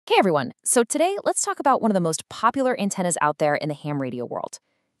Hey everyone, so today let's talk about one of the most popular antennas out there in the ham radio world,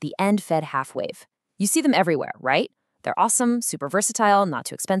 the EndFed half-wave. You see them everywhere, right? They're awesome, super versatile, not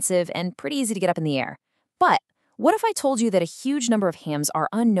too expensive, and pretty easy to get up in the air. But what if I told you that a huge number of hams are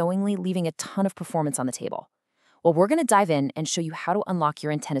unknowingly leaving a ton of performance on the table? Well, we're going to dive in and show you how to unlock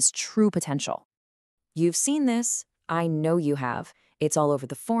your antenna's true potential. You've seen this. I know you have. It's all over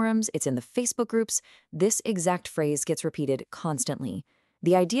the forums, it's in the Facebook groups. This exact phrase gets repeated constantly.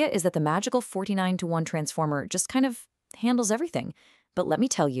 The idea is that the magical 49-to-1 transformer just kind of handles everything. But let me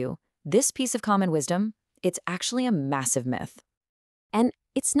tell you, this piece of common wisdom, it's actually a massive myth. And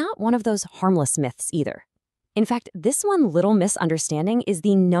it's not one of those harmless myths either. In fact, this one little misunderstanding is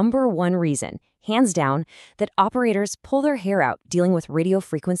the #1 reason, hands down, that operators pull their hair out dealing with radio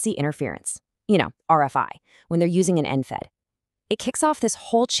frequency interference. You know, RFI, when they're using an EndFed. It kicks off this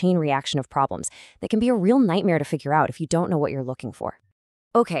whole chain reaction of problems that can be a real nightmare to figure out if you don't know what you're looking for.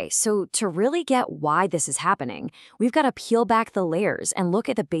 Okay, so to really get why this is happening, we've got to peel back the layers and look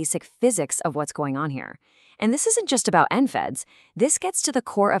at the basic physics of what's going on here. And this isn't just about EndFeds. This gets to the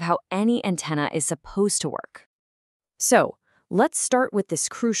core of how any antenna is supposed to work. So, let's start with this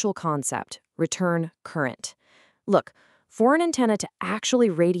crucial concept, return current. Look, for an antenna to actually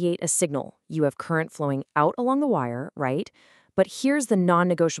radiate a signal, you have current flowing out along the wire, right? But here's the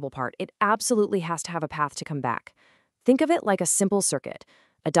non-negotiable part. It absolutely has to have a path to come back. Think of it like a simple circuit.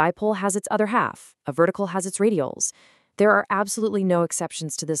 A dipole has its other half. A vertical has its radials. There are absolutely no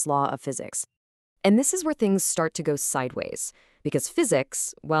exceptions to this law of physics. And this is where things start to go sideways. Because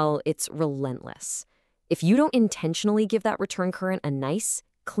physics, well, it's relentless. If you don't intentionally give that return current a nice,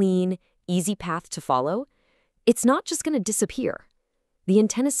 clean, easy path to follow, it's not just going to disappear. The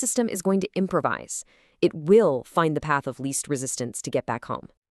antenna system is going to improvise. It will find the path of least resistance to get back home.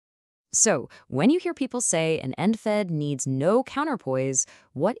 So, when you hear people say an EndFed needs no counterpoise,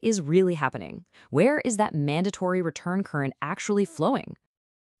 what is really happening? Where is that mandatory return current actually flowing?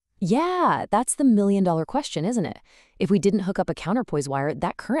 Yeah, that's the million-dollar question, isn't it? If we didn't hook up a counterpoise wire,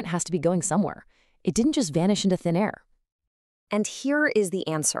 that current has to be going somewhere. It didn't just vanish into thin air. And here is the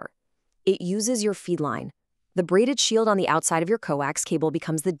answer. It uses your feed line. The braided shield on the outside of your coax cable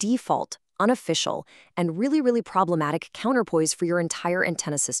becomes the default, unofficial, and really problematic counterpoise for your entire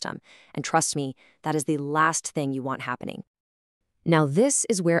antenna system. And trust me, that is the last thing you want happening. Now this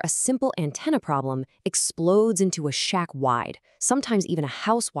is where a simple antenna problem explodes into a shack-wide, sometimes even a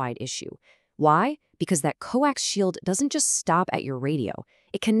house-wide issue. Why? Because that coax shield doesn't just stop at your radio.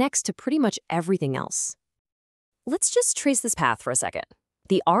 It connects to pretty much everything else. Let's just trace this path for a second.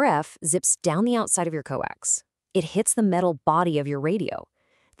 The RF zips down the outside of your coax. It hits the metal body of your radio.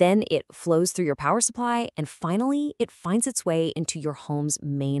 Then it flows through your power supply, and finally, it finds its way into your home's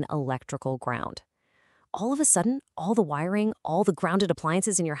main electrical ground. All of a sudden, all the wiring, all the grounded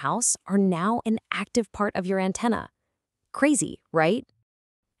appliances in your house are now an active part of your antenna. Crazy, right?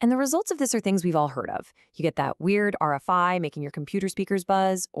 And the results of this are things we've all heard of. You get that weird RFI making your computer speakers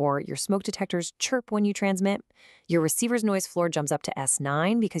buzz, or your smoke detectors chirp when you transmit. Your receiver's noise floor jumps up to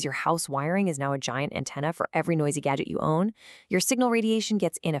S9 because your house wiring is now a giant antenna for every noisy gadget you own. Your signal radiation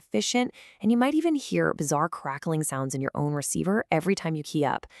gets inefficient, and you might even hear bizarre crackling sounds in your own receiver every time you key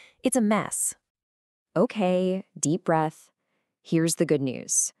up. It's a mess. Okay, deep breath. Here's the good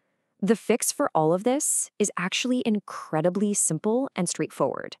news. The fix for all of this is actually incredibly simple and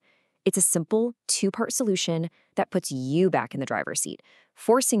straightforward. It's a simple, two-part solution that puts you back in the driver's seat,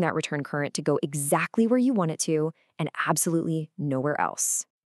 forcing that return current to go exactly where you want it to and absolutely nowhere else.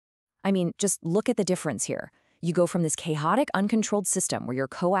 I mean, just look at the difference here. You go from this chaotic, uncontrolled system where your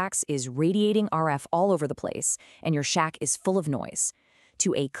coax is radiating RF all over the place and your shack is full of noise,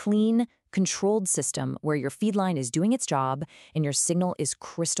 to a clean, controlled system where your feed line is doing its job and your signal is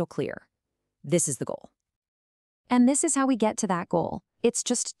crystal clear. This is the goal. And this is how we get to that goal. It's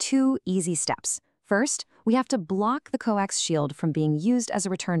just 2 easy steps. First, we have to block the coax shield from being used as a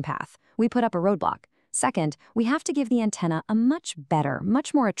return path. We put up a roadblock. Second, we have to give the antenna a much better,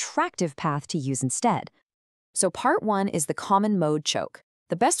 much more attractive path to use instead. So part 1 is the common mode choke.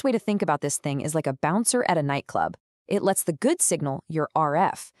 The best way to think about this thing is like a bouncer at a nightclub. It lets the good signal, your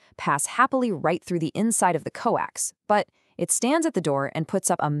RF, pass happily right through the inside of the coax, but it stands at the door and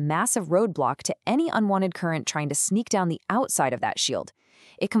puts up a massive roadblock to any unwanted current trying to sneak down the outside of that shield.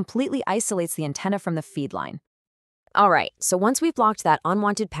 It completely isolates the antenna from the feed line. All right, so once we've blocked that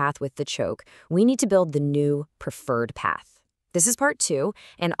unwanted path with the choke, we need to build the new preferred path. This is part 2,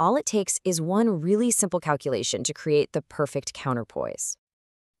 and all it takes is one really simple calculation to create the perfect counterpoise.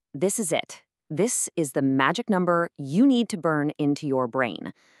 This is it. This is the magic number you need to burn into your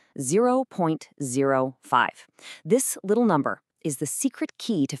brain, 0.05. This little number, is the secret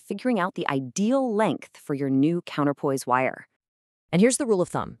key to figuring out the ideal length for your new counterpoise wire. And here's the rule of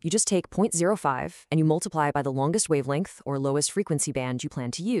thumb. You just take 0.05 and you multiply by the longest wavelength or lowest frequency band you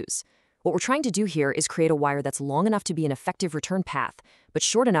plan to use. What we're trying to do here is create a wire that's long enough to be an effective return path, but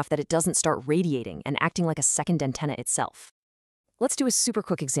short enough that it doesn't start radiating and acting like a second antenna itself. Let's do a super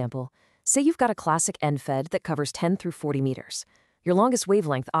quick example. Say you've got a classic EndFed that covers 10 through 40 meters. Your longest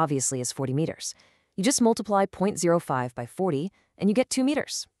wavelength obviously is 40 meters. You just multiply 0.05 by 40 and you get 2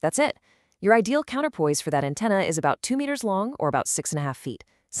 meters. That's it. Your ideal counterpoise for that antenna is about 2 meters long or about 6.5 feet.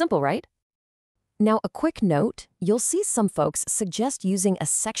 Simple, right? Now, a quick note, you'll see some folks suggest using a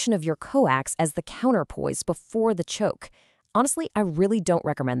section of your coax as the counterpoise before the choke. Honestly, I really don't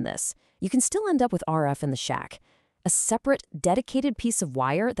recommend this. You can still end up with RF in the shack. A separate, dedicated piece of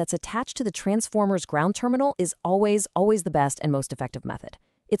wire that's attached to the transformer's ground terminal is always the best and most effective method.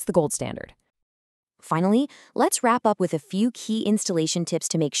 It's the gold standard. Finally, let's wrap up with a few key installation tips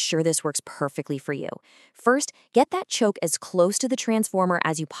to make sure this works perfectly for you. First, get that choke as close to the transformer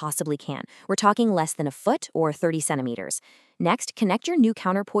as you possibly can. We're talking less than a foot or 30 centimeters. Next, connect your new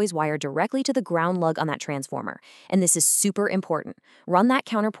counterpoise wire directly to the ground lug on that transformer. And this is super important. Run that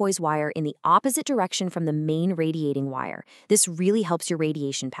counterpoise wire in the opposite direction from the main radiating wire. This really helps your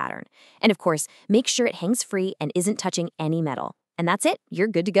radiation pattern. And of course, make sure it hangs free and isn't touching any metal. And that's it, you're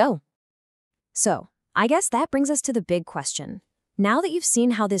good to go. So, I guess that brings us to the big question. Now that you've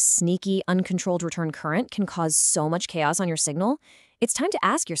seen how this sneaky, uncontrolled return current can cause so much chaos on your signal, it's time to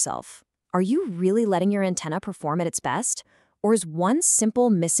ask yourself, are you really letting your antenna perform at its best? Or is one simple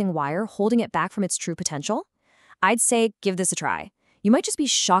missing wire holding it back from its true potential? I'd say give this a try. You might just be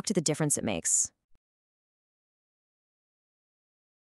shocked at the difference it makes.